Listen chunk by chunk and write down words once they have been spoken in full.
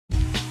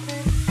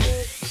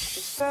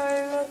My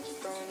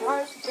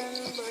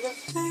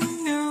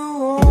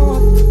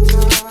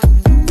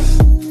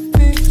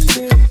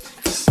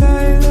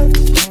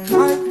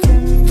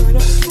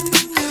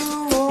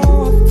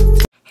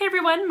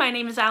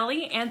name is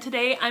Allie, and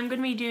today I'm going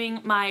to be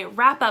doing my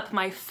wrap-up,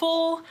 my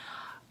full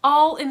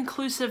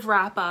all-inclusive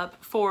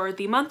wrap-up for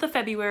the month of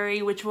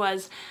February, which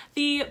was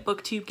the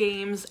Booktube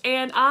games,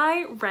 and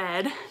I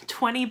read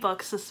 20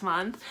 books this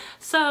month,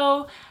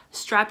 so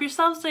strap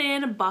yourselves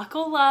in,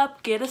 buckle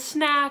up, get a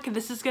snack.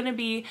 This is going to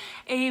be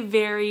a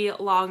very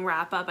long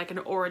wrap-up. I can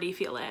already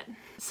feel it.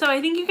 So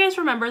I think you guys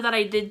remember that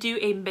I did do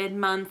a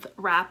mid-month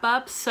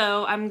wrap-up,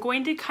 so I'm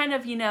going to kind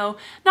of,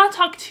 not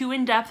talk too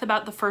in-depth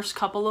about the first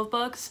couple of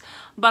books,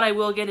 but I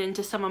will get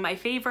into some of my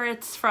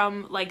favorites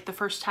from like the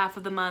first half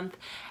of the month,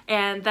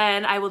 and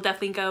then I will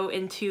definitely go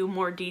into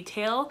more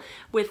detail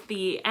with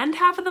the end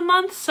half of the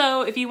month.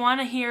 So if you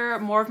want to hear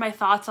more of my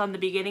thoughts on the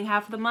beginning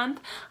half of the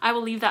month, I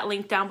will leave that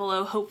link down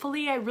below.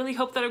 Hopefully, I really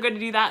hope that I'm going to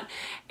do that.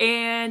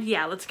 And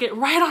yeah, let's get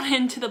right on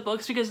into the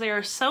books because there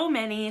are so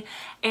many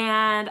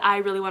and I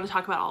really want to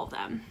talk about all of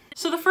them.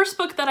 So the first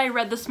book that I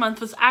read this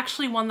month was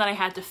actually one that I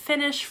had to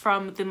finish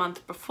from the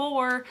month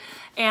before,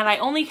 and I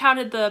only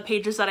counted the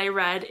pages that I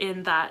read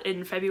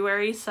in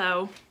February,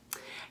 so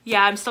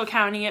yeah, I'm still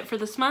counting it for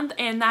this month,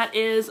 and that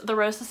is The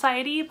Rose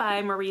Society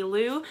by Marie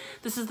Lu.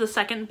 This is the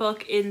second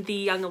book in the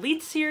Young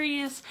Elite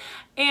series,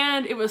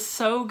 and it was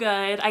so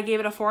good. I gave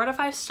it a 4 out of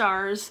 5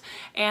 stars,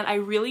 and I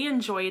really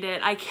enjoyed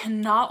it. I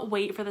cannot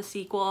wait for the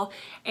sequel,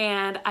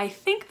 and I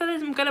think that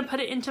I'm gonna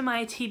put it into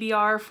my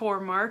TBR for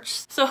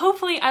March, so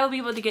hopefully I will be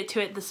able to get to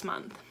it this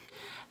month.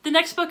 The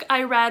next book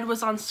I read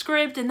was on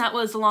Scribd, and that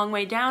was A Long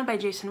Way Down by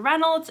Jason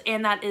Reynolds,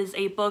 and that is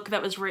a book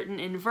that was written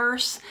in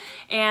verse,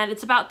 and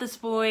it's about this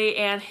boy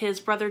and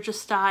his brother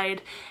just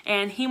died,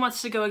 and he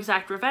wants to go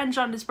exact revenge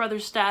on his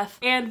brother's death,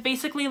 and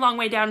basically Long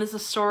Way Down is the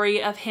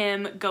story of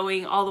him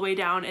going all the way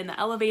down in the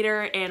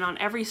elevator, and on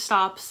every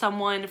stop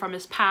someone from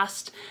his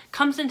past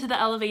comes into the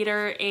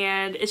elevator,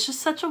 and it's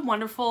just such a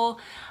wonderful,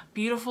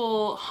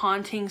 beautiful,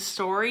 haunting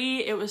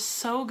story. It was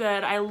so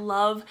good. I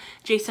love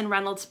Jason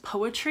Reynolds'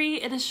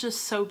 poetry. It is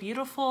just so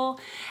beautiful,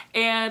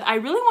 and I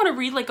really want to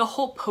read like a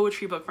whole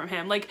poetry book from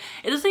him. Like,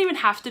 it doesn't even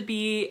have to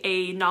be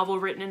a novel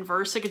written in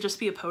verse. It could just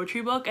be a poetry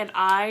book, and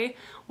I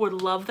would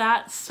love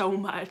that so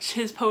much.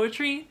 His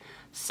poetry,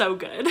 so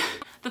good.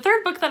 The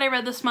third book that I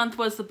read this month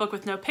was The Book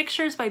with No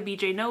Pictures by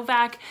BJ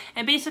Novak,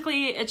 and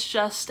basically it's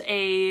just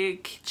a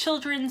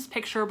children's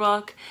picture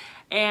book,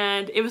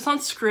 and it was on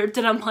Scribd,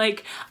 and I'm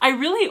like, I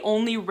really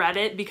only read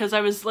it because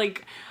I was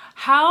like,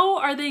 how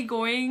are they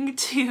going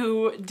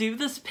to do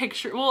this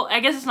picture? Well, I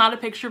guess it's not a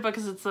picture book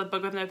because it's a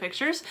book with no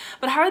pictures,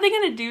 but how are they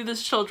going to do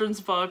this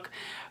children's book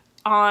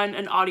on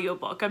an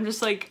audiobook? I'm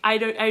just like,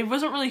 I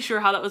wasn't really sure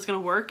how that was going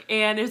to work,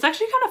 and it was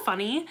actually kind of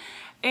funny.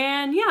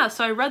 And yeah,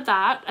 so I read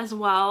that as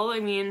well.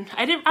 I mean,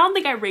 I don't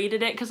think I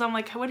rated it because I'm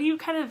like, I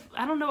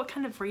don't know what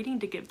kind of rating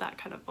to give that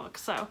kind of book.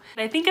 So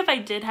I think if I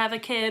did have a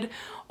kid,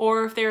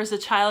 or if there was a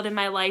child in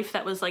my life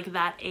that was like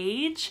that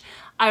age,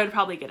 I would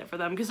probably get it for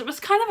them because it was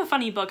kind of a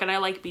funny book and I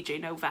like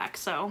BJ Novak.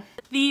 So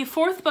the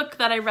fourth book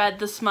that I read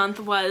this month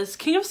was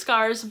King of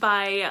Scars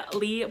by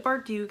Leigh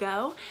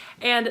Bardugo,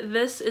 and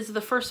this is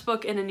the first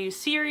book in a new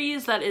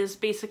series that is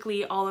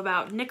basically all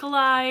about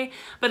Nikolai,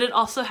 but it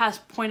also has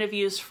point of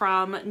views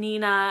from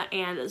Nina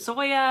and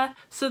Zoya.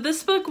 So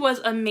this book was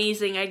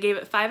amazing. I gave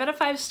it 5 out of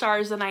 5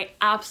 stars and I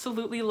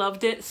absolutely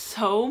loved it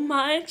so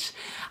much.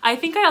 I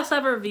think I also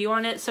have a review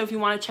on it, so if you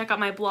want to check out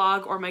my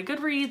blog or my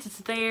Goodreads, it's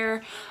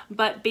there.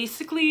 But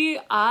basically,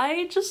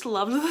 I just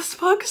loved this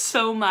book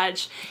so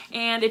much.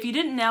 And if you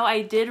didn't know,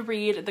 I did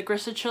read the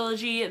Grisha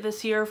trilogy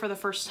this year for the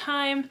first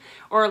time,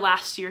 or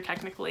last year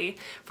technically,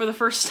 for the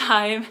first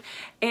time.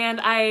 And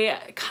I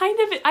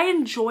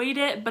enjoyed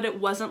it, but it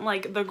wasn't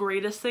like the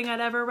greatest thing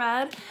I'd ever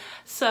read.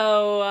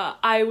 So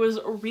I was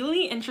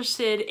really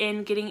interested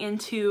in getting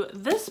into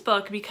this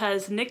book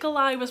because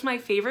Nikolai was my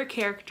favorite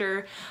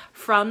character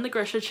from the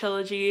Grisha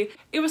trilogy.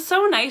 It was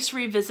so nice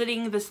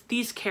revisiting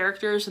these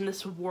characters in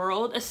this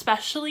world,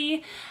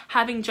 especially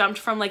having jumped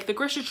from like the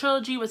Grisha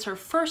trilogy was her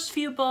first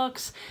few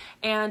books,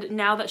 and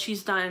now that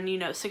she's done,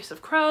 Six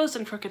of Crows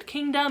and Crooked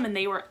Kingdom, and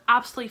they were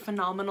absolutely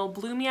phenomenal,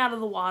 blew me out of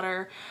the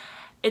water.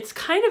 It's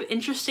kind of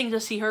interesting to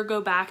see her go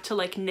back to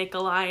like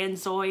Nikolai and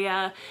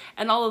Zoya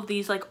and all of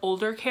these like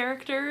older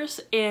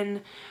characters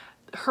in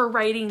her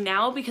writing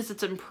now because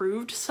it's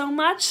improved so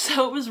much.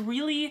 So it was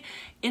really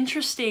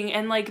interesting,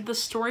 and like the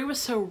story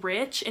was so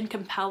rich and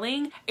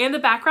compelling, and the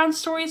background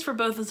stories for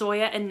both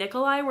Zoya and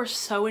Nikolai were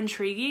so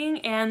intriguing,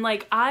 and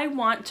like I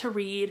want to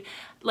read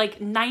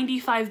like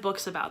 95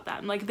 books about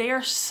them. Like, they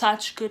are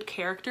such good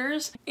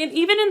characters. And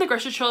even in the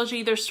Grisha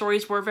trilogy, their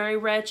stories were very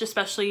rich,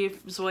 especially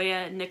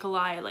Zoya and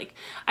Nikolai. Like,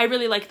 I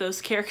really like those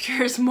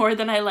characters more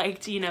than I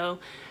liked,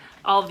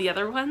 all of the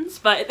other ones,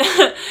 but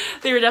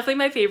they were definitely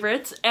my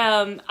favorites.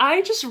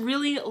 I just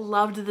really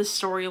loved this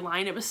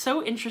storyline. It was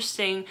so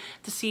interesting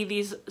to see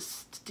these,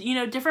 you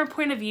know, different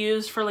point of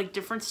views for like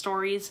different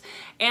stories,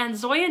 and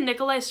Zoya and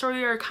Nikolai's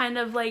story are kind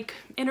of like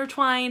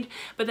intertwined,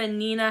 but then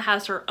Nina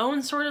has her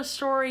own sort of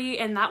story,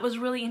 and that was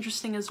really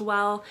interesting as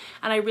well.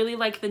 And I really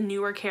like the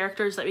newer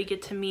characters that we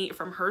get to meet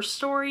from her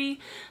story.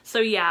 So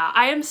yeah,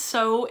 I am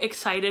so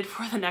excited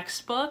for the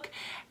next book,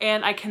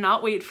 and I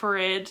cannot wait for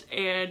it.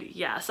 And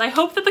yes, I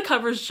hope that the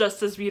cover is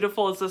just as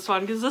beautiful as this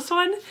one, because this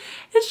one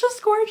is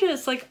just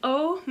gorgeous. Like,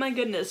 oh my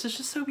goodness, it's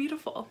just so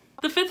beautiful.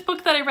 The fifth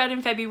book that I read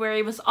in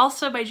February was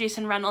also by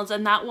Jason Reynolds,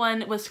 and that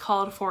one was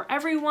called For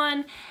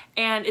Everyone,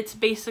 and it's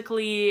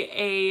basically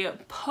a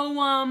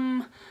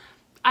poem.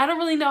 I don't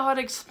really know how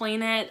to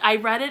explain it. I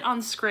read it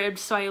on Scribd,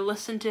 so I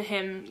listened to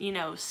him, you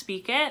know,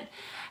 speak it,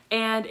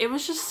 and it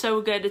was just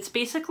so good. It's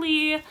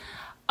basically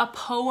a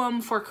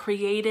poem for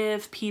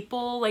creative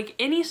people, like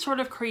any sort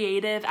of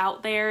creative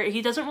out there.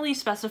 He doesn't really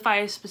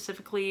specify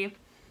specifically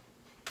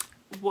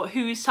who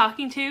he's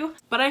talking to,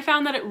 but I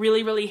found that it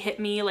really hit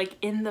me like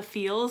in the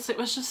feels. It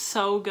was just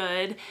so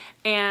good,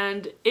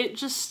 and it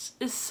just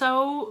is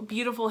so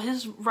beautiful.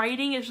 His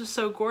writing is just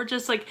so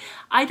gorgeous. Like,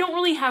 I don't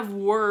really have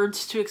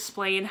words to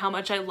explain how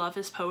much I love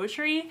his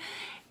poetry.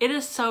 It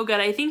is so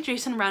good. I think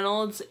Jason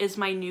Reynolds is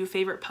my new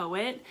favorite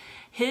poet.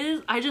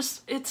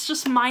 It's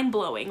just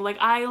mind-blowing. Like,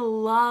 I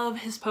love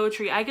his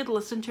poetry. I could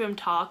listen to him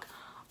talk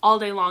all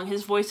day long.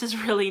 His voice is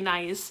really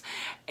nice.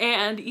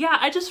 And yeah,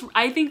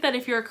 I think that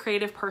if you're a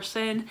creative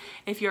person,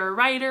 if you're a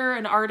writer,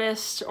 an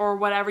artist, or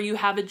whatever, you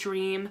have a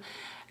dream,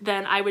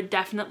 then I would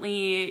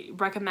definitely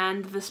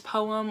recommend this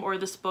poem or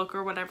this book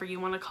or whatever you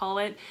want to call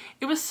it.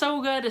 It was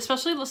so good,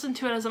 especially listen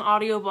to it as an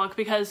audiobook,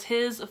 because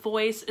his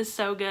voice is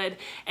so good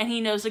and he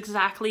knows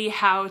exactly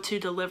how to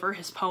deliver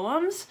his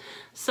poems.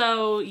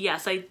 So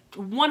yes, I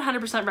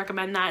 100%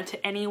 recommend that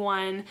to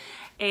anyone,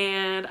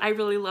 and I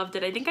really loved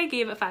it. I think I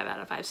gave it 5 out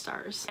of 5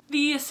 stars.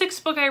 The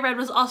sixth book I read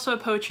was also a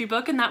poetry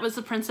book, and that was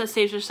The Princess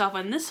Saves Herself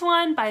on This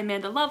One by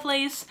Amanda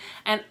Lovelace,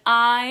 and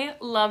I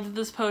loved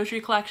this poetry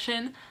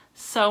collection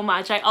so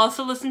much. I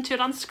also listened to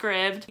it on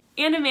Scribd,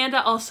 and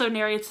Amanda also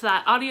narrates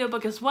that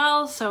audiobook as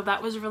well, so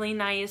that was really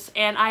nice.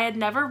 And I had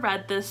never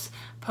read this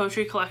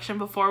poetry collection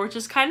before, which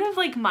is kind of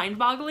like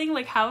mind-boggling.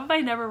 Like, how have I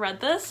never read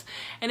this?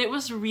 And it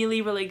was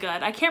really good.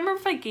 I can't remember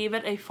if I gave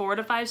it a 4 out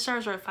of 5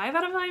 stars or a 5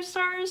 out of 5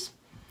 stars,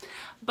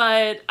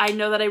 but I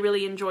know that I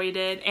really enjoyed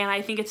it, and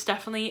I think it's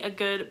definitely a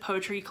good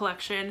poetry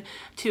collection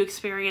to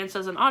experience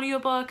as an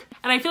audiobook.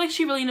 And I feel like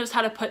she really knows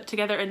how to put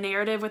together a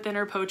narrative within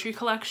her poetry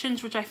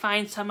collections, which I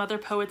find some other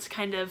poets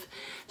kind of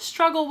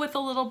struggle with a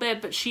little bit,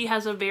 but she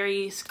has a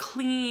very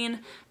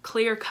clean,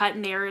 clear-cut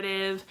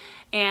narrative,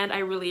 and I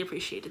really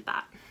appreciated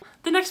that.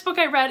 The next book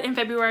I read in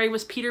February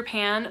was Peter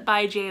Pan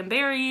by J.M.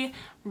 Barrie.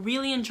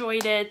 Really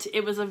enjoyed it.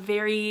 It was a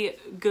very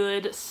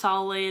good,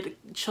 solid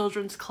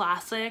children's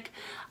classic.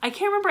 I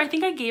can't remember, I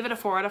think I gave it a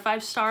 4 out of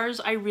 5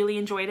 stars. I really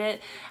enjoyed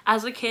it.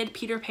 As a kid,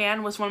 Peter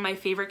Pan was one of my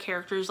favorite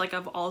characters, like,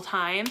 of all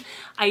time.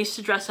 I used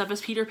to dress up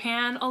as Peter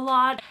Pan a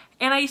lot,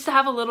 and I used to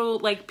have a little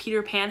like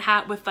Peter Pan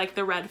hat with like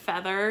the red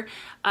feather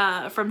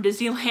from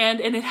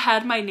Disneyland, and it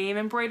had my name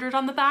embroidered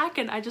on the back,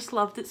 and I just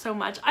loved it so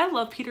much. I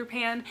love Peter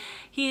Pan.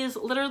 He is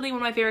literally one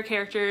of my favorite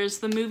characters.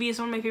 The movie is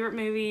one of my favorite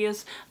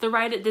movies. The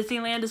ride at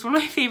Disneyland is one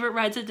of my favorite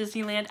rides at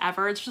Disneyland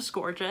ever. It's just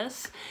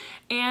gorgeous.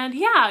 And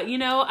yeah, you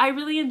know, I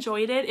really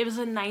enjoyed it. It was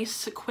a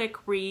nice, quick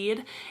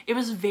read. It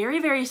was very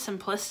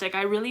simplistic.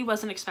 I really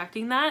wasn't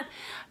expecting that.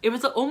 It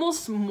was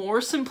almost more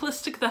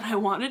simplistic than I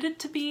wanted it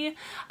to be.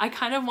 I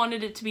kind of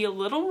wanted it to be a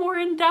little more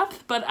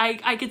in-depth, but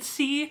I could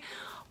see,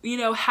 you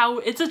know, how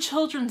it's a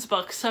children's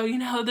book, so, you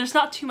know, there's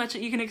not too much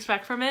that you can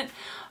expect from it,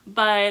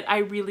 but I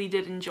really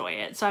did enjoy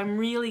it. So I'm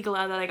really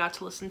glad that I got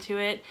to listen to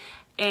it.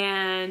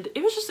 And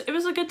it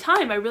was a good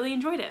time. I really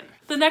enjoyed it.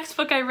 The next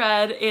book I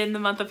read in the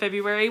month of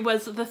February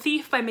was The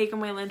Thief by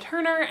Megan Wayland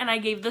Turner, and I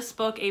gave this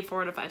book a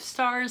 4 out of 5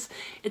 stars.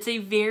 It's a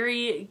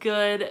very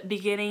good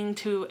beginning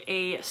to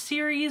a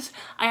series.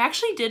 I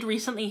actually did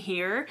recently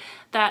hear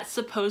that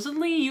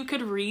supposedly you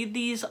could read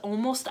these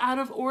almost out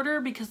of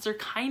order because they're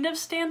kind of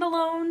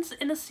standalones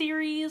in a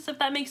series, if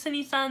that makes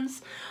any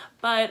sense.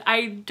 But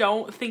I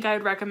don't think I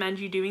would recommend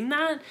you doing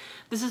that.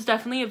 This is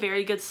definitely a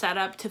very good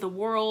setup to the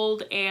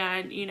world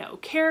and, you know,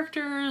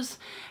 characters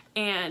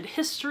and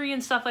history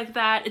and stuff like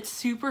that. It's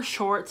super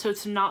short, so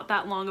it's not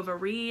that long of a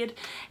read,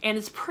 and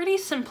it's pretty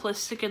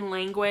simplistic in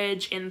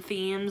language and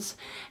themes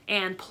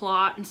and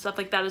plot and stuff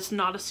like that. It's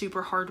not a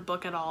super hard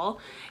book at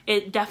all.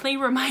 It definitely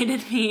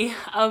reminded me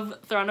of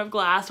Throne of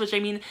Glass, which, I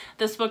mean,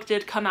 this book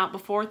did come out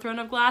before Throne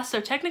of Glass,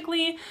 so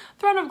technically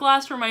Throne of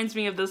Glass reminds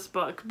me of this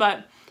book,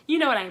 but you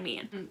know what I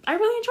mean. I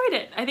really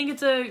enjoyed it. I think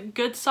it's a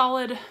good,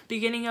 solid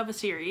beginning of a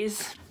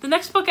series. The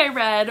next book I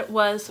read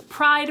was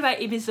Pride by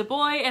Amy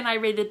Zaboy, and I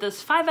rated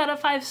this 5 out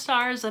of 5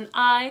 stars, and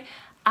I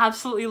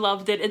absolutely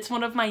loved it. It's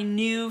one of my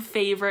new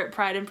favorite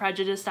Pride and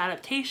Prejudice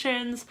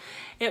adaptations.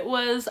 It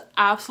was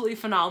absolutely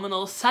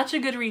phenomenal, such a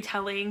good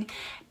retelling,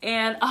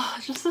 and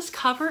just this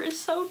cover is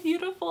so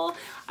beautiful.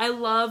 I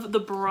love the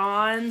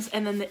bronze,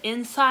 and then the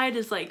inside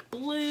is like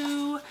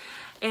blue,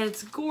 and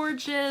it's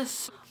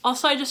gorgeous.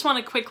 Also, I just want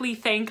to quickly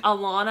thank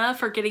Alana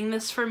for getting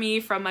this for me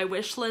from my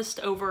wish list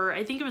over,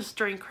 I think it was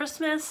during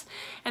Christmas,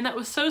 and that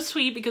was so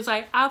sweet because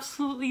I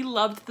absolutely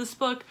loved this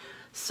book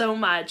so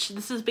much.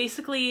 This is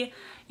basically,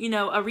 you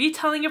know, a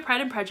retelling of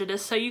Pride and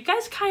Prejudice, so you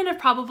guys kind of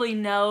probably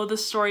know the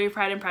story of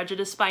Pride and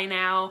Prejudice by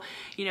now.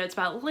 You know, it's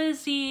about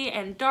Lizzie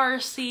and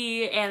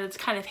Darcy, and it's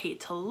kind of hate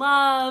to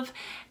love,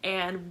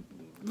 and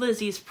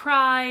Lizzie's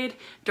pride,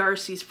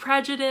 Darcy's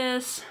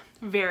prejudice.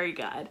 Very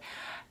good.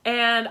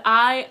 And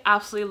I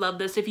absolutely love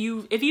this. If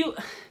you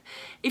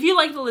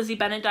like the Lizzie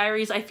Bennet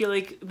Diaries, I feel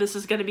like this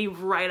is gonna be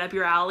right up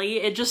your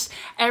alley. It just,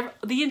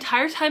 the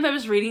entire time I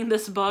was reading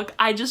this book,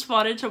 I just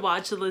wanted to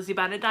watch the Lizzie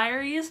Bennet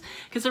Diaries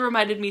because it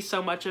reminded me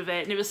so much of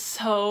it, and it was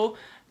so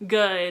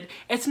good.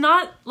 It's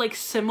not like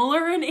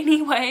similar in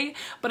any way,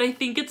 but I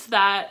think it's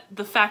that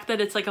the fact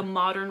that it's like a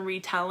modern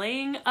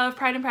retelling of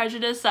Pride and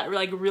Prejudice that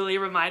like really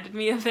reminded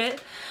me of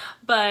it.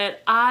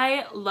 But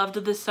I loved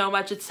this so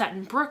much. It's set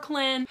in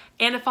Brooklyn,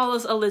 and it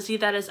follows a Lizzie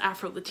that is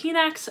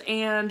Afro-Latinx,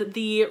 and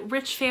the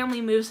rich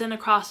family moves in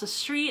across the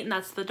street, and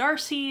that's the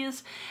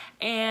Darcys.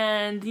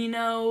 And, you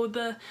know,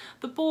 the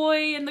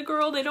boy and the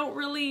girl, they don't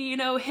really, you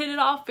know, hit it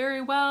off very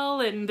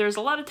well, and there's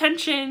a lot of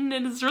tension,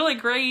 and it's really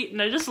great,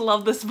 and I just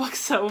love this book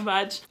so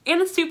much.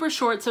 And it's super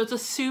short, so it's a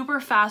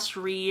super fast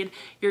read.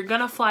 You're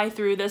gonna fly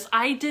through this.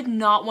 I did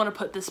not want to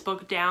put this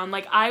book down.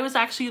 Like, I was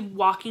actually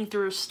walking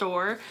through a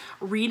store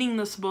reading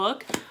this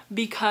book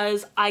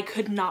because I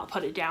could not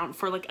put it down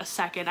for like a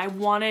second. I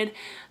wanted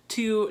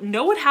to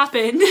know what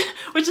happened,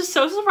 which is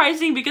so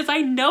surprising because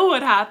I know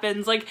what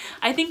happens. Like,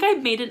 I think I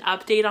made an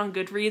update on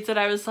Goodreads that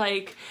I was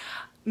like,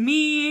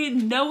 me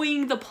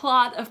knowing the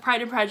plot of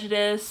Pride and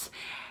Prejudice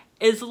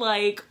is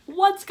like,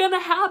 what's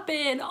gonna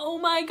happen? Oh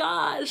my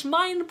gosh,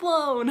 mind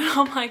blown.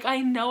 I'm like,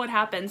 I know what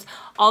happens.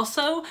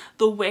 Also,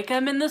 the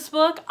Wickham in this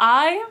book,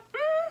 I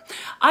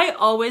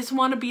always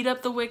want to beat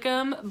up the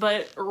Wickham,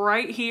 but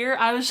right here,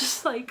 I was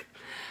just like,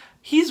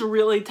 he's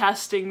really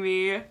testing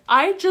me.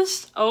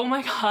 Oh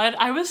my god,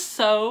 I was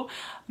so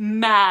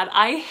mad.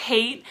 I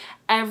hate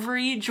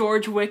every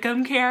George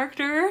Wickham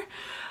character.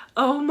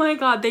 Oh my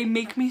god, they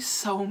make me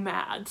so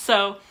mad.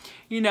 So,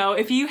 you know,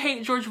 if you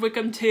hate George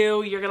Wickham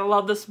too, you're gonna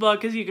love this book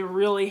because you can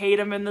really hate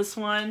him in this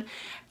one.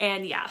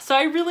 And yeah, so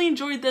I really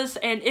enjoyed this,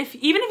 and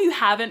even if you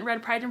haven't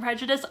read Pride and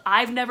Prejudice,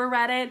 I've never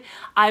read it.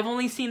 I've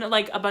only seen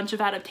like a bunch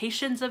of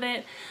adaptations of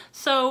it.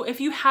 So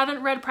if you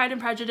haven't read Pride and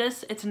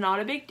Prejudice, it's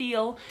not a big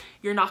deal.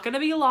 You're not gonna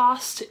be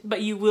lost,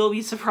 but you will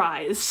be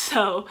surprised.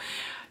 So,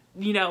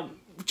 you know,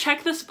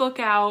 check this book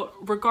out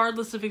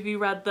regardless of if you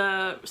read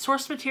the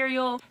source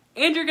material,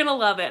 and you're gonna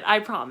love it, I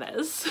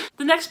promise.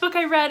 The next book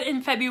I read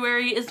in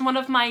February is one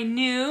of my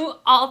new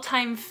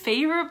all-time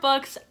favorite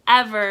books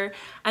ever,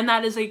 and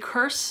that is A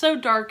Curse So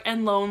Dark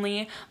and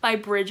Lonely by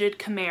Bridget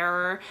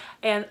Kemmerer.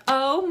 And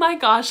oh my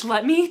gosh,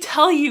 let me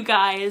tell you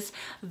guys,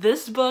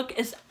 this book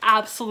is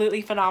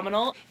absolutely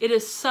phenomenal. It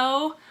is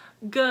so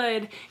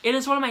good. It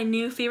is one of my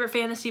new favorite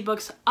fantasy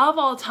books of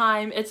all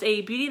time. It's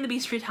a Beauty and the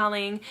Beast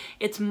retelling.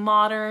 It's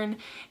modern.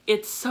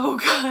 It's so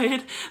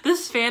good.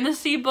 This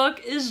fantasy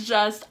book is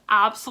just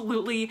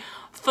absolutely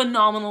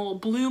phenomenal.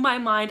 Blew my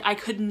mind. I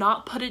could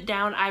not put it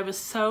down. I was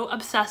so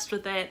obsessed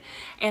with it,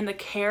 and the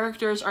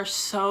characters are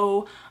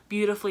so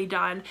beautifully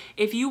done.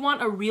 If you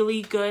want a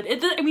really good,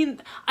 I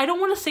mean, I don't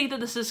want to say that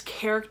this is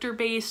character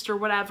based or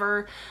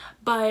whatever,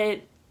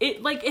 but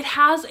it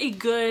has a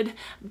good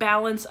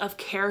balance of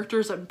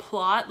characters and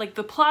plot. Like,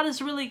 the plot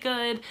is really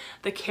good,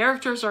 the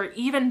characters are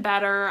even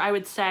better, I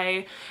would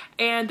say,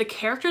 and the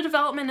character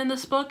development in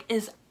this book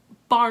is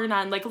bar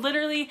none. Like,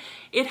 literally,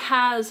 it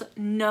has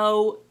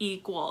no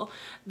equal.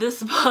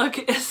 This book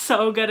is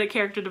so good at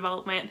character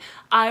development.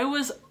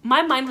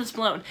 My mind was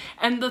blown.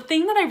 And the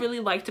thing that I really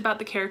liked about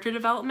the character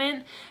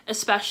development,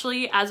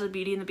 especially as a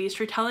Beauty and the Beast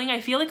retelling,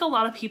 I feel like a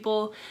lot of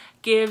people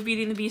give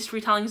Beauty and the Beast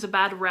retellings a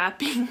bad rap,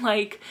 being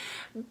like,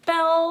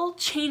 Belle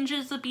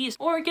changes the Beast,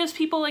 or it gives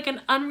people like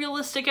an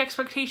unrealistic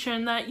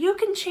expectation that you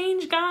can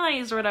change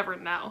guys or whatever.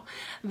 No,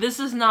 this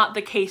is not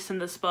the case in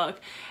this book,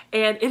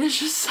 and it is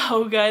just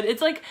so good.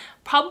 It's like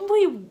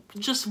probably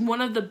just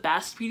one of the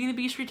best Beauty and the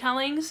Beast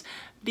retellings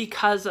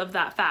because of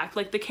that fact.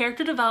 Like, the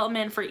character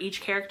development for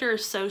each character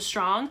is so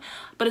strong,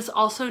 but it's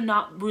also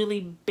not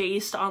really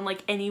based on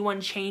like anyone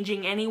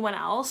changing anyone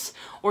else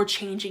or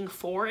changing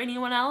for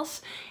anyone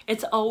else.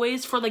 It's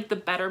always for like the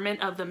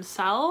betterment of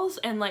themselves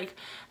and like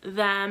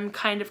them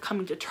kind of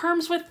coming to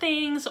terms with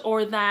things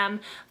or them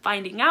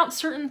finding out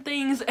certain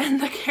things. And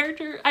the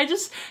character, I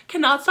just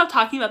cannot stop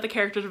talking about the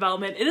character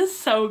development. It is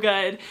so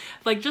good.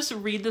 Like, just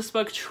read this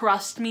book,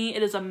 trust me,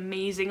 it is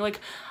amazing. Like,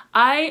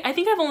 I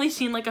think I've only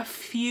seen like a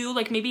few,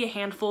 like maybe a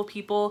handful of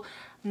people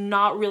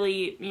not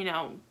really, you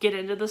know, get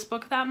into this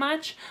book that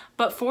much,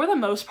 but for the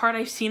most part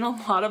I've seen a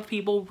lot of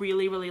people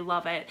really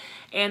love it,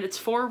 and it's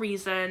for a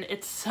reason.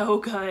 It's so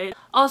good.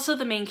 Also,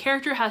 the main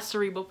character has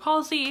cerebral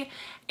palsy,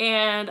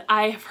 and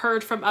I've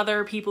heard from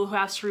other people who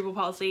have cerebral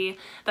palsy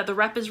that the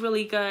rep is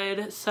really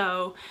good.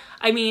 So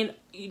I mean,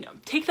 you know,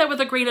 take that with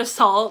a grain of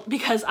salt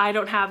because I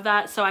don't have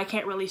that, so I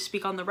can't really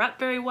speak on the rep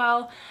very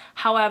well.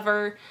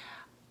 However,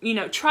 you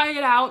know, try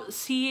it out,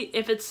 see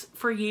if it's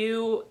for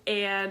you,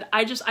 and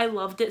I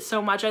loved it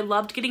so much. I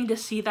loved getting to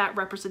see that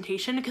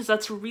representation because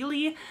that's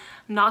really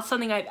not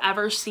something I've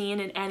ever seen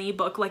in any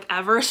book, like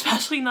ever,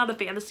 especially not a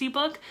fantasy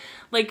book.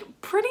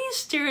 Like, pretty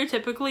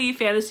stereotypically,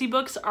 fantasy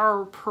books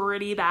are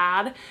pretty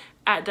bad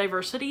at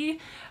diversity,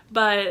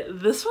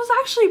 but this was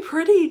actually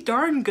pretty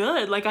darn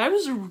good. Like, I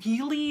was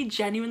really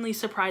genuinely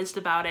surprised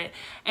about it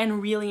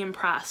and really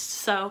impressed.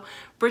 So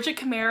Bridget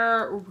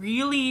Camara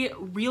really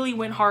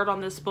went hard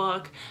on this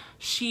book.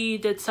 She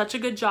did such a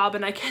good job,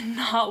 and I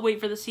cannot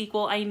wait for the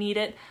sequel. I need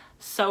it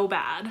so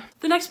bad.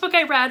 The next book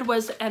I read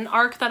was an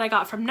arc that I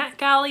got from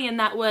NetGalley, and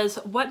that was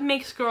What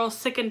Makes Girls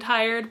Sick and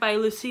Tired by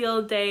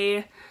Lucille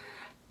de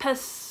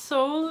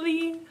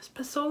Pesoli.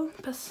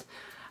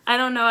 I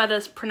don't know how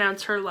to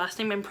pronounce her last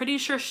name. I'm pretty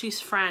sure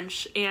she's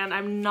French, and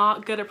I'm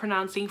not good at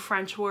pronouncing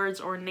French words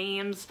or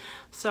names,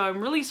 so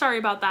I'm really sorry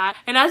about that.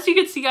 And as you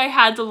can see, I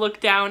had to look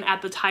down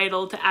at the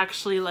title to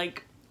actually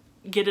like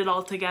get it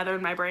all together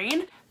in my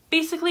brain.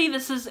 Basically,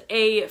 this is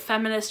a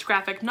feminist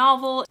graphic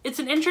novel. It's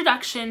an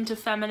introduction to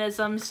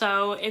feminism,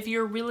 so if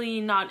you're really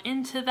not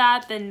into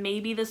that, then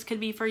maybe this could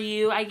be for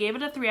you. I gave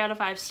it a 3 out of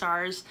 5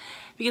 stars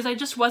because I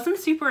just wasn't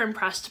super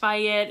impressed by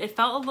it. It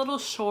felt a little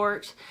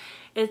short.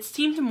 It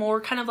seemed more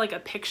kind of like a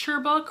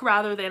picture book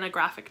rather than a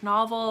graphic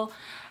novel,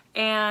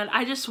 and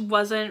I just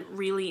wasn't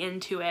really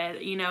into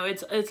it. You know,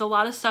 it's a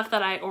lot of stuff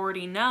that I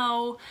already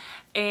know,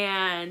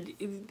 and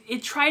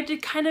it tried to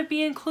kind of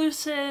be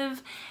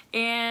inclusive,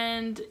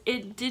 and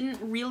it didn't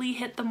really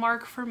hit the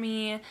mark for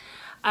me.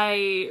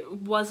 I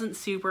wasn't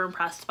super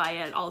impressed by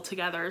it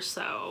altogether,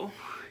 so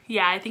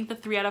yeah, I think the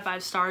 3 out of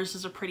 5 stars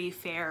is a pretty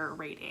fair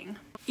rating.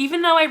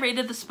 Even though I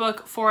rated this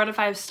book 4 out of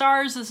 5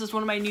 stars, this is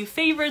one of my new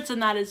favorites,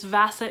 and that is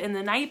Vasa in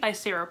the Night by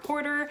Sarah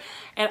Porter.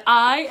 And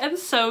I am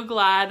so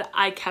glad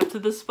I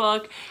kept this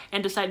book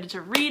and decided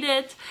to read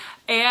it.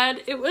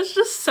 And it was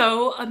just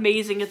so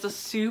amazing. It's a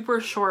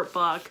super short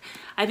book.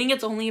 I think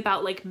it's only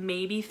about like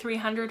maybe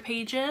 300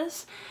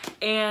 pages.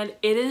 And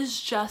it is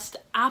just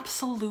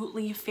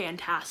absolutely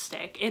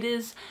fantastic.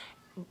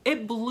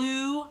 It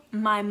blew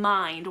my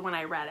mind when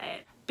I read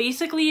it.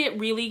 Basically, it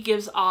really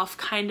gives off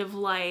kind of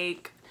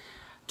like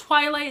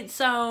Twilight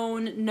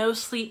Zone, No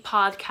Sleep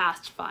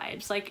podcast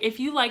vibes. Like, if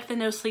you like the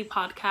No Sleep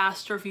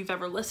podcast, or if you've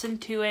ever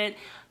listened to it,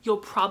 you'll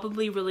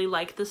probably really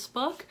like this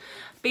book.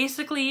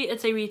 Basically,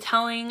 it's a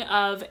retelling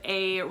of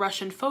a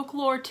Russian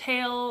folklore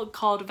tale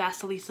called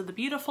Vasilisa the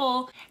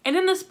Beautiful. And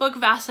in this book,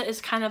 Vasa is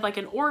kind of like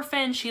an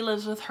orphan. She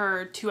lives with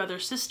her 2 other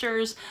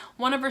sisters.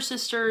 One of her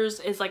sisters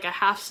is like a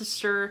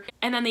half-sister,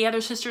 and then the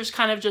other sister is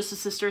kind of just a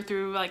sister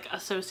through like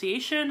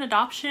association,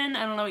 adoption,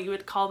 I don't know what you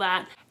would call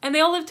that. And they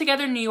all live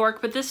together in New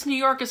York, but this New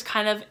York is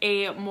kind of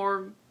a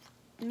more,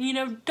 you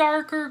know,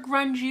 darker,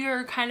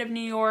 grungier kind of New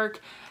York.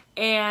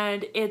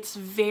 And it's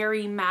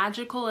very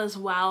magical as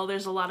well.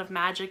 There's a lot of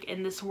magic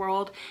in this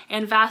world,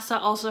 and Vasa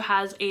also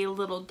has a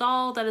little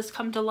doll that has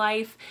come to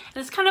life, and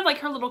it's kind of like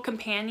her little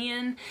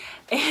companion.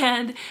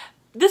 And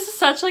this is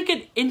such like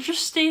an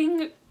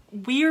interesting,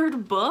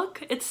 weird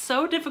book. It's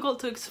so difficult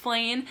to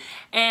explain,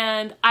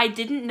 and I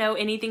didn't know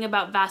anything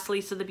about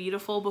Vasilisa the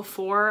Beautiful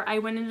before I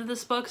went into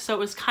this book, so it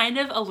was kind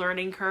of a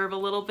learning curve a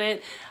little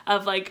bit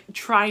of like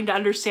trying to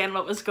understand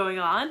what was going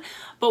on.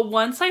 But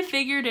once I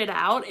figured it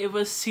out, it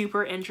was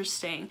super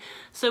interesting.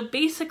 So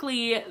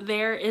basically,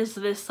 there is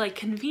this like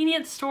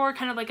convenience store,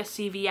 kind of like a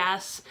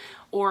CVS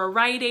or a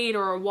Rite Aid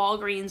or a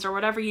Walgreens or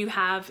whatever you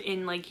have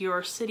in like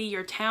your city,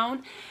 your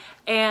town,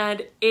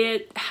 and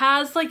it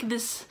has like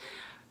this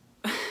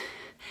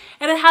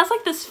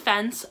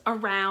fence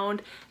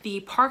around the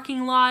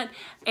parking lot,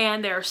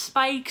 and there are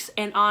spikes,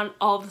 and on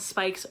all the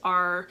spikes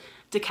are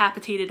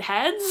decapitated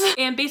heads.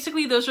 And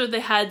basically those are the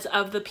heads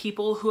of the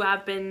people who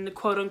have been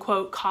quote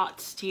unquote caught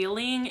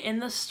stealing in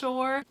the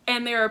store.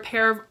 And there are a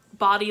pair of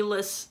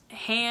bodiless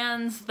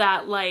hands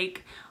that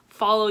like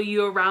follow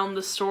you around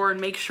the store and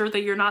make sure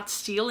that you're not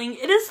stealing.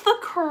 It is the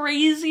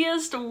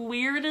craziest,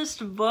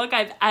 weirdest book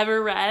I've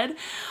ever read,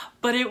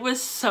 but it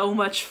was so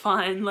much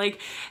fun.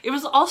 Like, it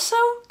was also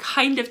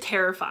kind of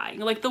terrifying.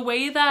 Like, the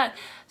way that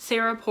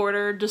Sarah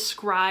Porter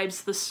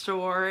describes the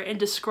store and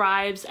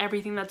describes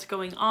everything that's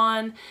going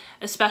on,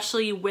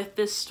 especially with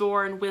this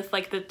store and with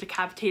like the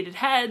decapitated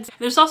heads.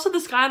 There's also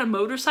this guy on a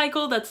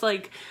motorcycle that's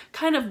like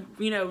kind of,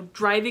 you know,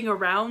 driving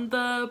around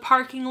the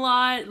parking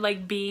lot,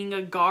 like being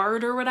a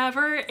guard or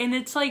whatever. And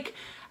it's like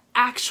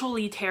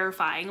actually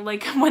terrifying.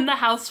 Like, when the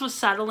house was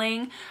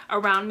settling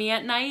around me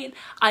at night,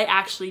 I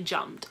actually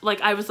jumped. Like,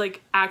 I was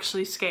like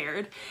actually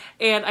scared,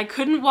 and I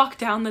couldn't walk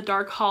down the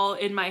dark hall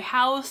in my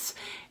house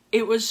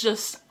it was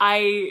just,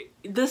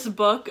 this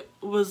book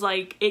was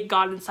like, it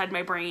got inside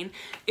my brain.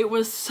 It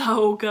was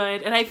so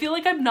good, and I feel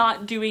like I'm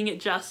not doing it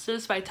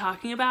justice by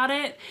talking about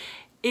it.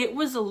 It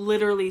was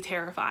literally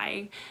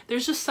terrifying.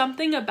 There's just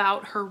something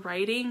about her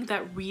writing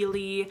that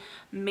really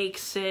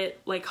makes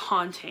it like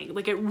haunting.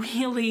 Like it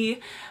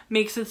really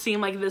makes it seem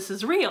like this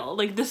is real.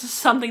 Like this is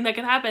something that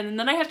could happen. And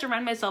then I have to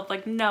remind myself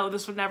like, no,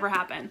 this would never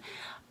happen.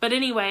 But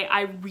anyway,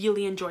 I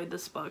really enjoyed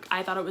this book.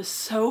 I thought it was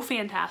so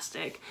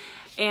fantastic.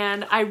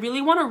 And I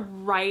really want to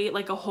write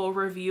like a whole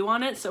review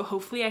on it. So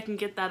hopefully I can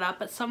get that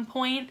up at some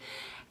point.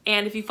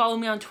 And if you follow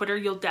me on Twitter,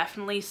 you'll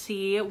definitely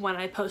see when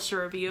I post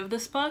a review of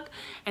this book,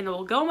 and it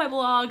will go on my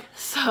blog.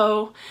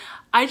 So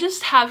I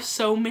just have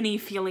so many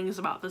feelings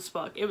about this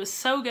book. It was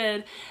so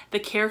good. The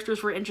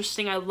characters were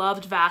interesting. I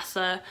loved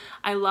Vasa.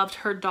 I loved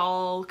her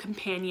doll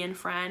companion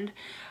friend.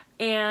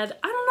 And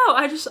I don't know,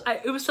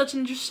 it was such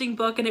an interesting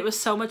book, and it was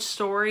so much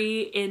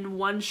story in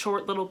one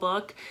short little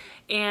book.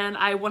 And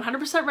I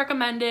 100%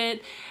 recommend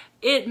it.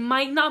 It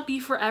might not be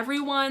for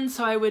everyone,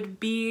 so I would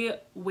be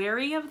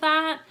wary of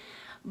that.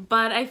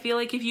 But I feel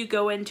like if you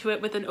go into it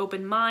with an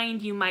open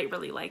mind, you might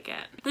really like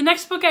it. The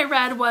next book I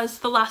read was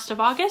The Last of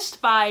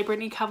August by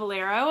Brittany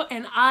Cavallaro,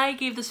 and I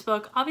gave this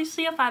book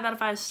obviously a 5 out of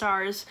 5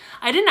 stars.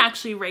 I didn't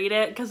actually rate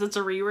it because it's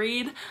a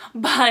reread,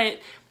 but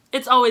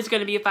it's always going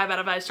to be a 5 out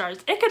of 5 stars.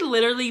 It could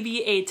literally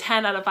be a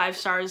 10 out of 5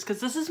 stars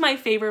because this is my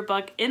favorite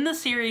book in the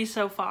series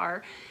so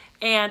far,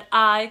 and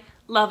I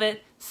love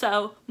it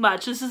so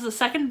much. This is the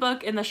second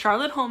book in the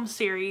Charlotte Holmes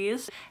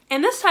series,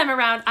 and this time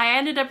around I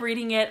ended up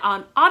reading it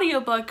on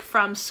audiobook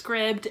from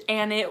Scribd,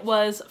 and it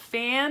was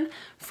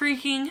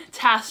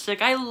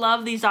fan-freaking-tastic. I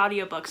love these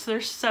audiobooks.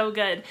 They're so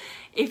good.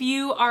 If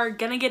you are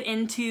gonna get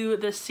into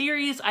this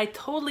series, I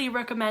totally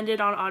recommend it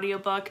on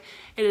audiobook.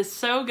 It is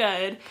so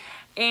good.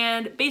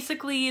 And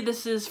basically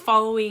this is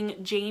following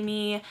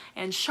Jamie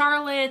and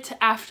Charlotte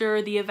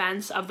after the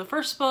events of the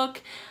first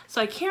book.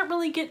 So I can't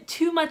really get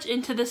too much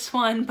into this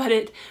one, but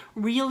it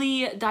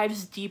really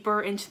dives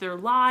deeper into their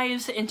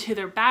lives, into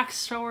their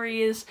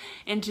backstories,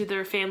 into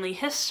their family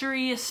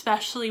history,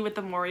 especially with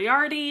the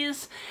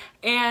Moriartys.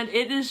 And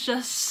it is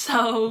just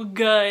so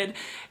good.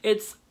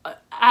 It's,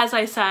 as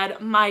I said,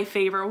 my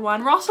favorite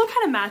one. We're also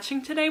kind of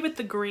matching today with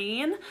the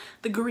green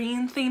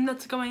theme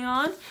that's going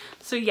on.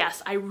 So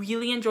yes, I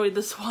really enjoyed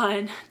this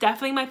one.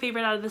 Definitely my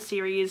favorite out of the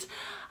series.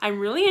 I'm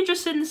really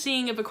interested in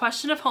seeing if A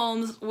Question of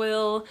Holmes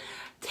will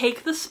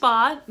take the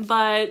spot,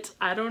 but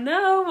I don't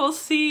know. We'll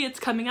see. It's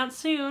coming out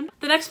soon.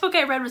 The next book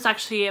I read was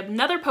actually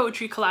another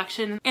poetry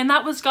collection, and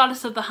that was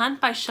Goddess of the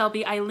Hunt by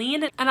Shelby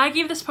Eileen, and I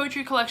gave this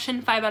poetry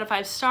collection 5 out of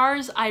 5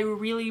 stars. I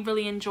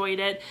really enjoyed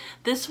it.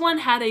 This one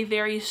had a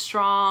very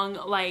strong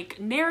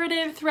like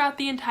narrative throughout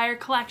the entire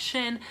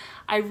collection.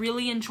 I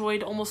really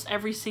enjoyed almost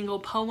every single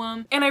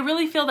poem, and I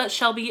really feel that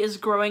Shelby is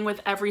growing with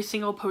every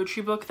single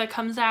poetry book that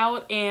comes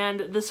out,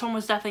 and this one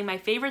was definitely my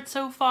favorite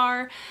so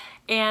far.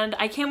 And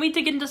I can't wait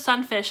to get into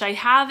Sunfish. I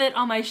have it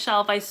on my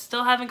shelf. I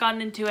still haven't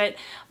gotten into it,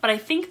 but I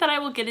think that I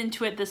will get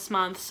into it this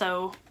month,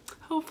 so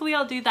hopefully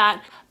I'll do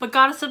that. But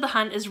Goddess of the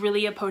Hunt is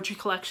really a poetry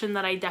collection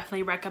that I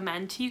definitely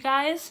recommend to you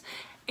guys.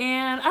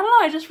 And I don't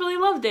know, I just really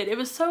loved it. It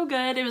was so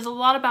good. It was a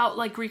lot about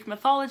like Greek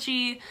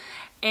mythology,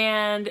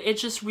 and it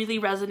just really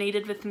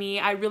resonated with me.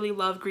 I really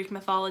love Greek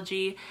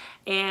mythology,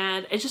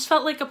 and it just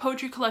felt like a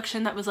poetry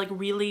collection that was like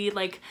really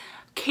like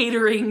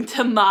catering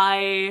to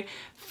my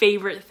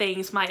favorite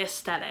things, my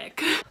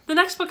aesthetic. The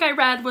next book I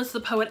read was The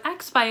Poet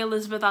X by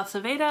Elizabeth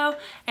Acevedo,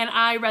 and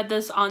I read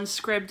this on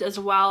Scribd as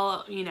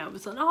well. You know, it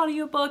was an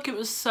audiobook. It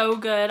was so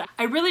good.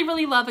 I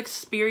really love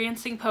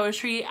experiencing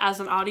poetry as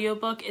an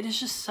audiobook. It is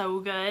just so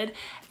good,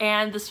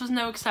 and this was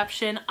no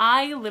exception.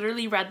 I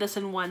literally read this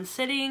in one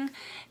sitting.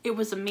 It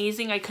was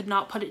amazing. I could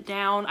not put it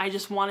down. I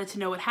just wanted to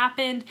know what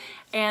happened,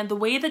 and the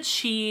way that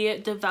she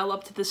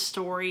developed the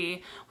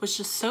story was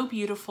just so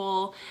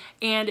beautiful,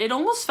 and it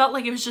almost felt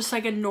like it was just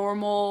like a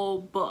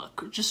normal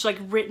book, just like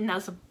written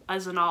as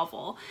a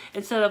novel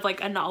instead of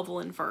like a novel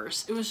in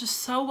verse. It was just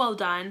so well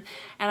done,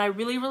 and I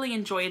really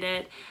enjoyed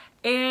it.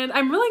 And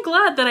I'm really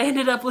glad that I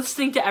ended up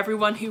listening to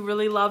everyone who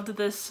really loved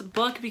this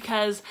book,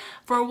 because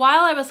for a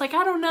while I was like,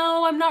 I don't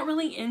know, I'm not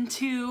really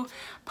into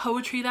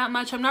poetry that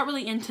much. I'm not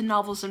really into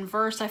novels in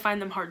verse. I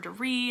find them hard to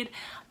read.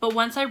 But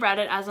once I read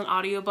it as an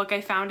audiobook, I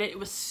found it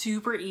was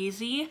super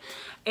easy,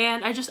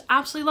 and I just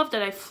absolutely loved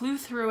it. I flew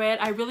through it.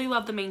 I really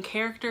love the main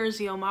character.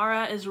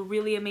 Xiomara is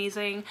really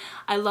amazing.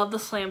 I love the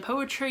slam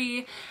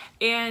poetry,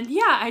 and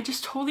yeah, I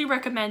just totally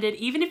recommend it.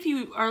 Even if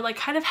you are like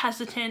kind of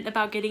hesitant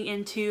about getting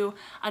into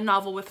a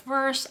novel with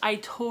verse, I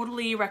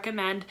totally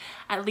recommend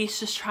at least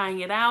just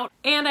trying it out.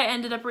 And I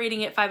ended up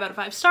rating it 5 out of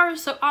 5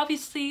 stars, so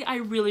obviously I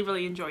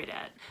really enjoyed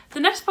it. The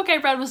next book I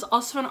read was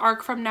also an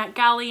ARC from Nat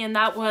Galley, and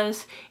that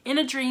was In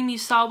a Dream You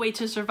Saw a Way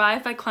to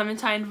Survive by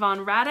Clementine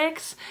von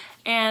Radix,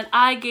 and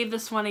I gave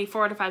this one a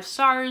 4 out of 5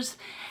 stars,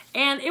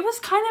 and it was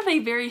kind of a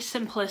very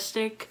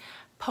simplistic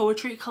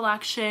poetry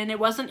collection. It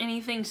wasn't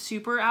anything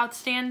super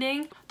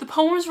outstanding. The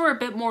poems were a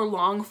bit more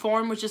long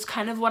form, which is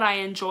kind of what I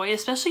enjoy.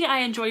 Especially I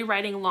enjoy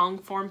writing long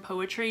form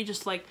poetry,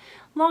 just like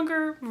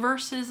longer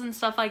verses and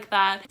stuff like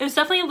that. It was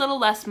definitely a little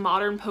less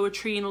modern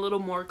poetry and a little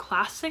more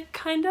classic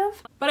kind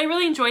of, but I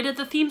really enjoyed it.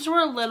 The themes were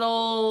a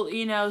little,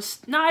 you know,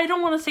 I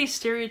don't want to say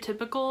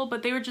stereotypical,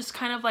 but they were just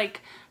kind of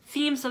like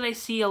themes that I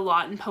see a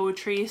lot in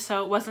poetry,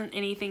 so it wasn't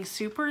anything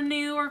super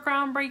new or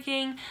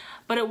groundbreaking,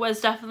 but it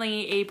was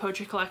definitely a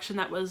poetry collection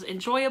that was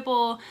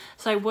enjoyable,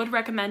 so I would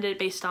recommend it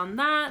based on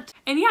that.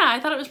 And yeah, I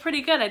thought it was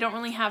pretty good. I don't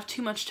really have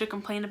too much to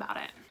complain about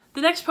it.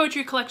 The next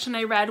poetry collection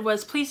I read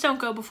was Please Don't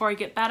Go Before I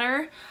Get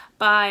Better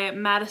by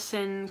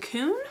Madison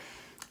Kuhn,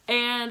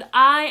 and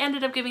I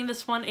ended up giving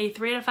this one a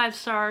 3 out of 5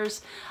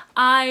 stars.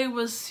 I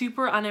was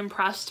super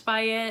unimpressed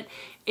by it.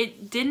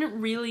 It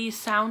didn't really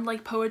sound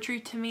like poetry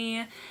to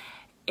me,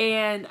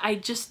 and I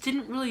just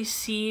didn't really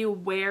see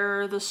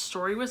where the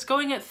story was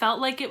going. It felt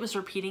like it was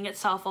repeating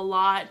itself a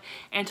lot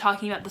and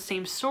talking about the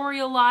same story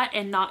a lot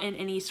and not in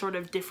any sort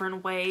of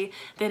different way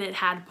than it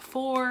had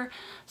before.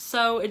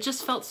 So it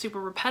just felt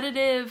super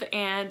repetitive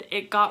and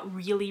it got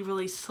really,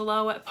 really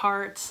slow at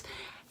parts.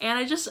 And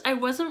I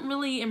wasn't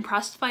really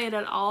impressed by it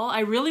at all.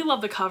 I really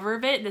love the cover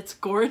of it and it's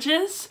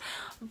gorgeous,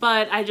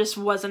 but I just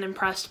wasn't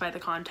impressed by the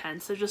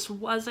contents. It just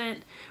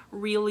wasn't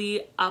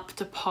really up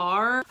to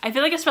par. I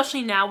feel like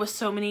especially now with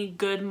so many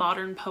good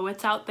modern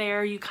poets out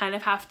there, you kind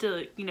of have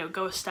to, you know,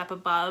 go a step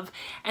above.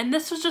 And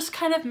this was just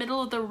kind of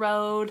middle of the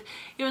road.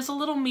 It was a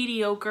little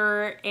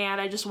mediocre and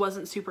I just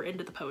wasn't super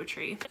into the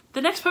poetry.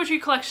 The next poetry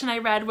collection I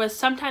read was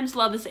Sometimes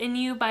Love Is In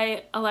You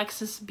by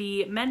Alexis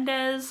B.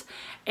 Mendez.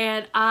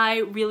 And I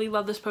really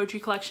love this poetry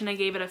collection. I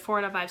gave it a 4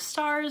 out of 5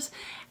 stars.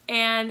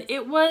 And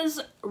it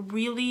was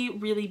really,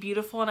 really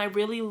beautiful, and I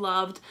really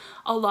loved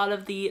a lot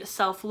of the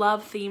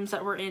self-love themes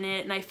that were in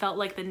it, and I felt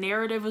like the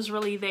narrative was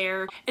really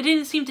there. It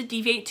didn't seem to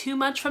deviate too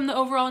much from the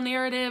overall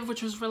narrative,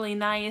 which was really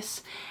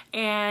nice.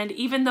 And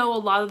even though a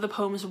lot of the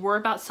poems were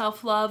about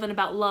self-love and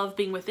about love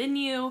being within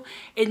you,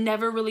 it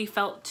never really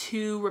felt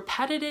too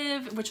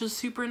repetitive, which was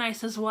super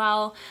nice as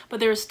well. But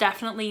there's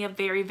definitely a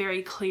very,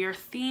 very clear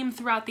theme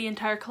throughout the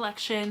entire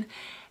collection.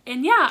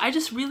 And yeah, I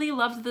just really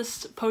loved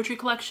this poetry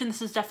collection.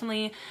 This is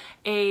definitely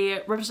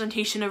a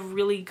representation of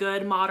really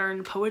good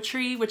modern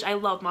poetry, which I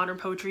love modern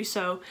poetry,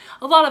 so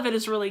a lot of it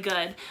is really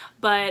good.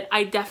 But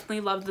I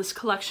definitely loved this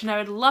collection. I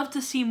would love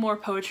to see more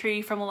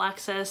poetry from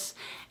Alexis.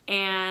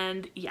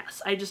 And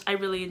yes, I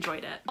really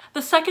enjoyed it.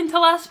 The second to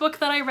last book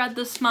that I read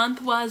this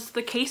month was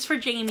The Case for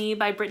Jamie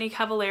by Brittany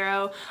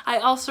Cavallero. I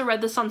also read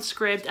this on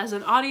Scribd as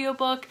an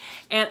audiobook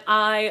and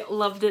I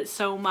loved it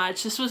so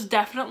much. This was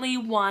definitely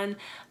one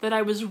that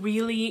I was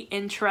really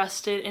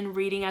interested in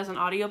reading as an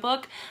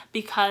audiobook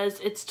because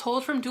it's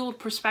told from dual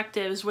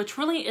perspectives, which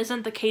really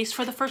isn't the case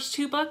for the first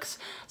 2 books.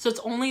 So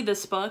it's only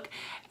this book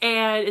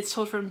and it's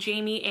told from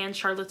Jamie and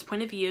Charlotte's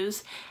point of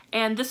views.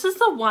 And this is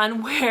the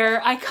one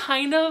where I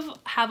kind of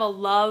have a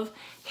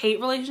love-hate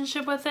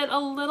relationship with it a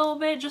little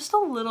bit, just a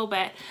little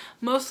bit.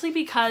 Mostly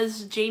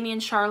because Jamie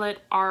and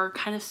Charlotte are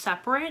kind of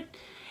separate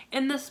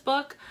in this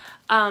book.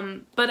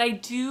 But I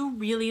do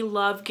really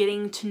love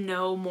getting to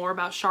know more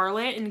about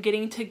Charlotte and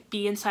getting to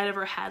be inside of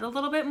her head a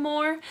little bit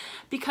more,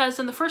 because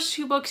in the first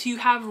 2 books you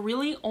have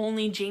really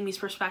only Jamie's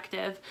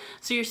perspective.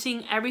 So you're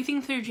seeing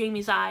everything through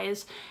Jamie's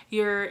eyes,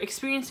 you're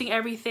experiencing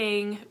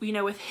everything, you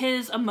know, with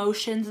his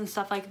emotions and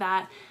stuff like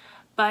that,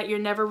 but you're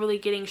never really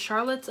getting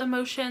Charlotte's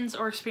emotions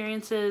or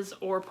experiences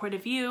or point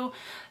of view.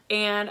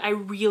 And I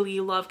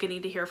really love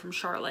getting to hear from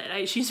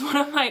Charlotte. She's one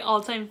of my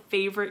all-time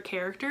favorite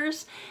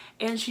characters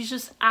and she's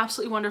just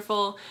absolutely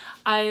wonderful.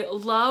 I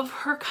love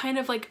her kind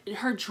of like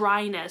her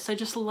dryness. I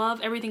just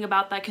love everything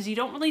about that because you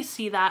don't really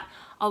see that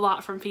a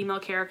lot from female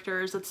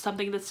characters. It's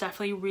something that's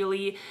definitely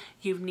really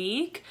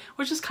unique,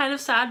 which is kind of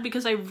sad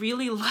because I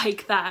really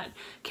like that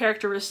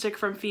characteristic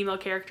from female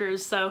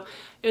characters. So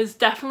it was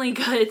definitely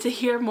good to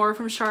hear more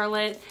from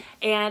Charlotte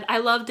and I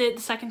loved it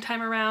the second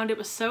time around. It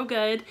was so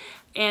good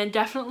and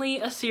definitely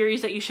a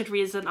series that you should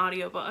read as an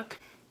audiobook.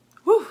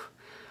 Whew!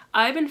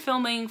 I've been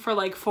filming for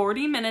like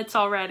 40 minutes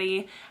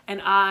already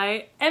and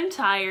I am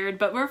tired,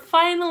 but we're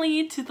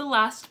finally to the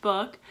last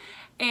book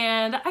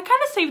and I kind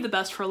of saved the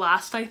best for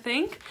last, I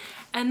think.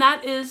 And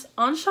that is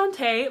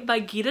Enchantée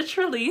by Gita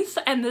Trellis,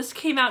 and this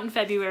came out in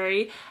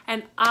February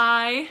and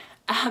I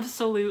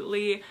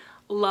absolutely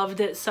loved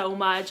it so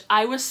much.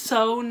 I was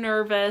so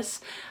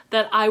nervous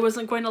that I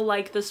wasn't going to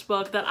like this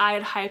book, that I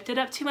had hyped it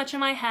up too much in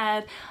my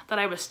head, that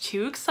I was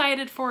too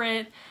excited for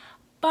it.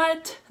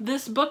 But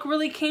this book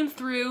really came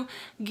through.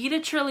 Gita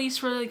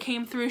Trellis really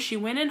came through. She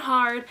went in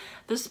hard.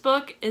 This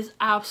book is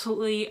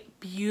absolutely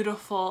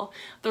beautiful.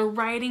 The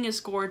writing is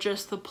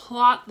gorgeous. The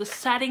plot, the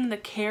setting, the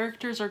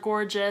characters are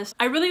gorgeous.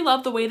 I really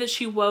love the way that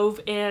she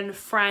wove in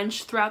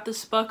French throughout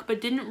this book,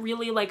 but didn't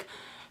really like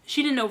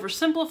She didn't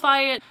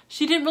oversimplify it.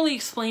 She didn't really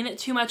explain it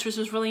too much, which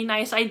was really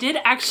nice. I did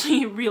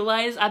actually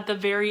realize at the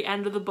very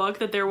end of the book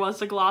that there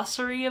was a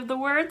glossary of the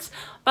words,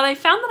 but I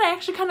found that I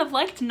actually kind of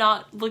liked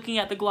not looking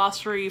at the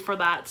glossary for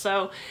that,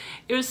 so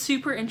it was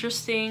super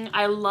interesting.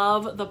 I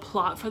love the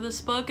plot for this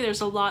book.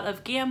 There's a lot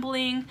of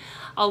gambling,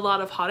 a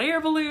lot of hot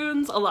air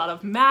balloons, a lot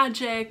of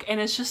magic,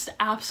 and it's just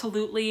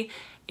absolutely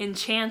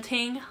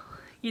enchanting,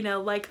 you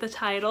know, like the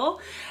title,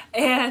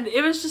 and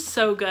it was just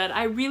so good.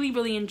 I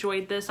really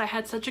enjoyed this. I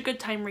had such a good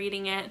time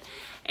reading it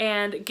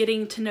and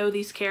getting to know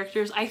these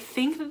characters. I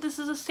think that this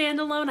is a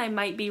standalone. I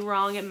might be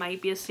wrong. It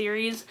might be a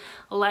series.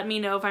 Let me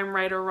know if I'm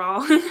right or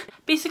wrong.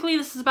 Basically,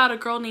 this is about a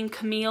girl named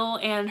Camille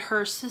and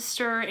her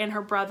sister and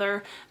her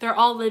brother. They're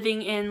all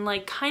living in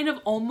like kind of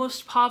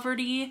almost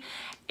poverty,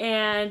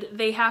 and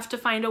they have to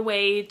find a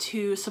way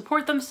to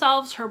support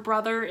themselves. Her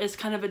brother is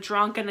kind of a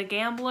drunk and a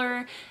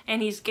gambler,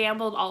 and he's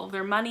gambled all of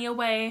their money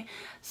away.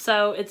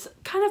 So it's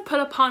kind of put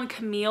upon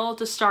Camille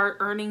to start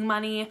earning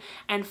money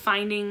and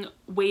finding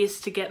ways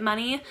to get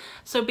money.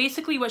 So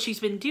basically what she's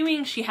been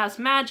doing, she has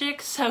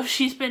magic, so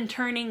she's been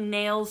turning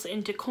nails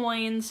into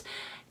coins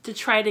to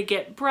try to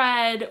get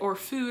bread or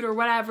food or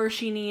whatever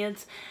she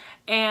needs.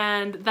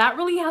 And that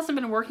really hasn't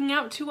been working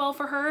out too well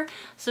for her.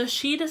 So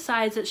she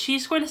decides that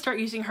she's going to start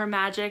using her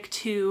magic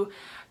to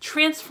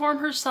transform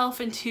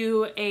herself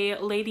into a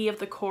lady of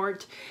the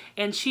court,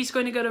 and she's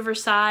going to go to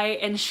Versailles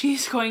and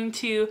she's going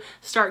to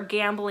start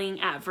gambling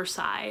at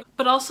Versailles.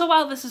 But also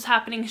while this is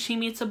happening, she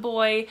meets a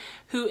boy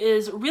who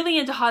is really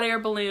into hot air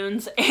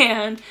balloons,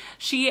 and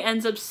she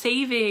ends up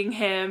saving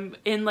him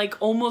in like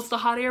almost a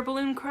hot air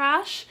balloon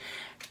crash.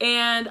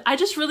 And I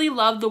just really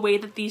love the way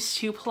that these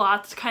two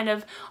plots kind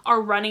of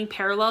are running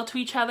parallel to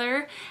each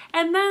other,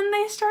 and then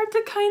they start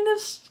to kind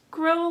of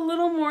grow a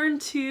little more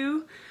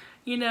into,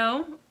 you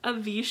know, a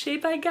V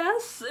shape, I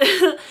guess,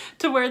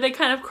 to where they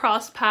kind of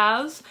cross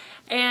paths.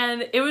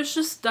 And it was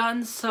just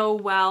done so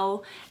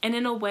well, and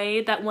in a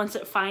way that once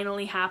it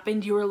finally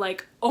happened, you were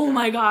like, oh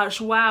my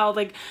gosh, wow.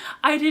 Like,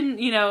 I didn't,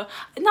 you know,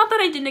 not that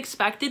I didn't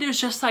expect it, it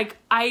was just like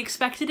I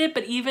expected it,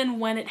 but even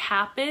when it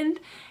happened,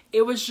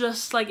 it was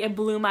just like it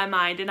blew my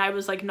mind, and I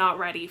was like not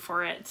ready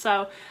for it.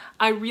 So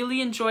I really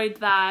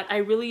enjoyed that. I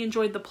really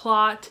enjoyed the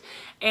plot,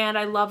 and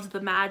I loved the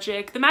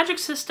magic. The magic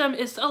system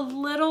is a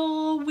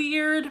little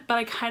weird, but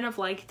I kind of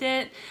liked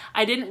it.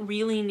 I didn't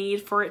really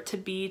need for it to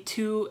be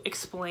too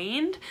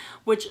explained,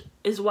 which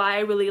is why I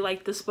really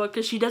like this book,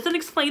 because she doesn't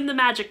explain the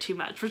magic too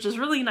much, which is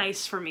really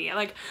nice for me.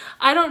 Like,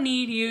 I don't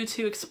need you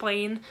to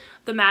explain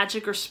the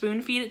magic or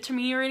spoon feed it to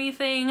me or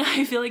anything.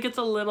 I feel like it's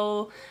a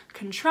little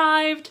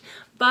contrived,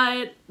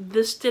 but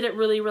this did it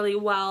really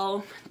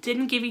well.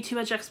 Didn't give you too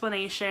much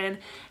explanation,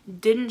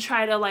 didn't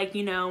try to, like,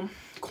 you know,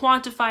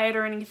 quantify it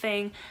or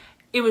anything.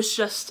 It was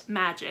just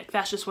magic.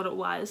 That's just what it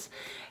was.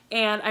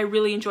 And I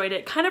really enjoyed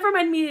it. Kind of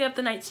reminded me of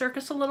The Night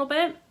Circus a little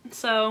bit,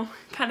 so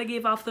kind of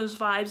gave off those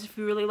vibes. If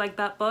you really like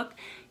that book,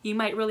 you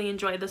might really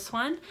enjoy this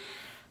one.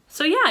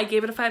 So yeah, I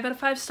gave it a 5 out of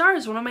 5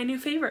 stars, one of my new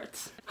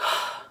favorites.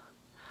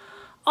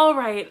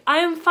 Alright, I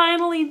am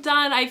finally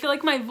done. I feel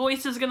like my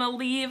voice is gonna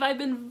leave. I've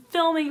been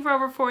filming for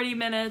over 40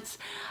 minutes.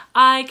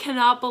 I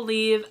cannot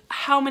believe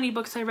how many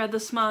books I read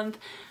this month.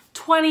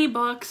 20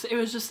 books. It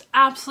was just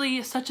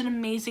absolutely such an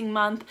amazing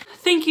month.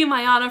 Thank you,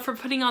 Mayana, for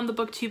putting on the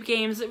Booktube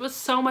games. It was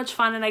so much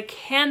fun, and I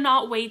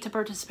cannot wait to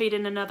participate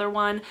in another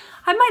one.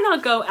 I might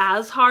not go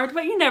as hard,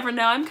 but you never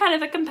know. I'm kind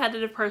of a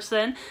competitive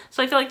person,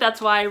 so I feel like that's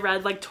why I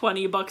read like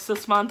 20 books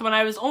this month when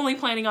I was only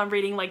planning on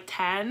reading like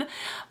 10.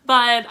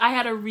 But I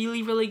had a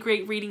really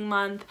great reading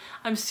month.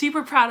 I'm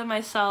super proud of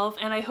myself,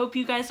 and I hope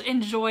you guys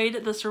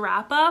enjoyed this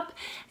wrap up.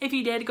 If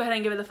you did, go ahead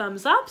and give it a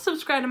thumbs up,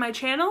 subscribe to my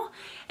channel,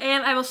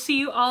 and I will see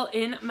you all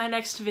in my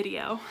next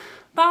video.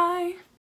 Bye!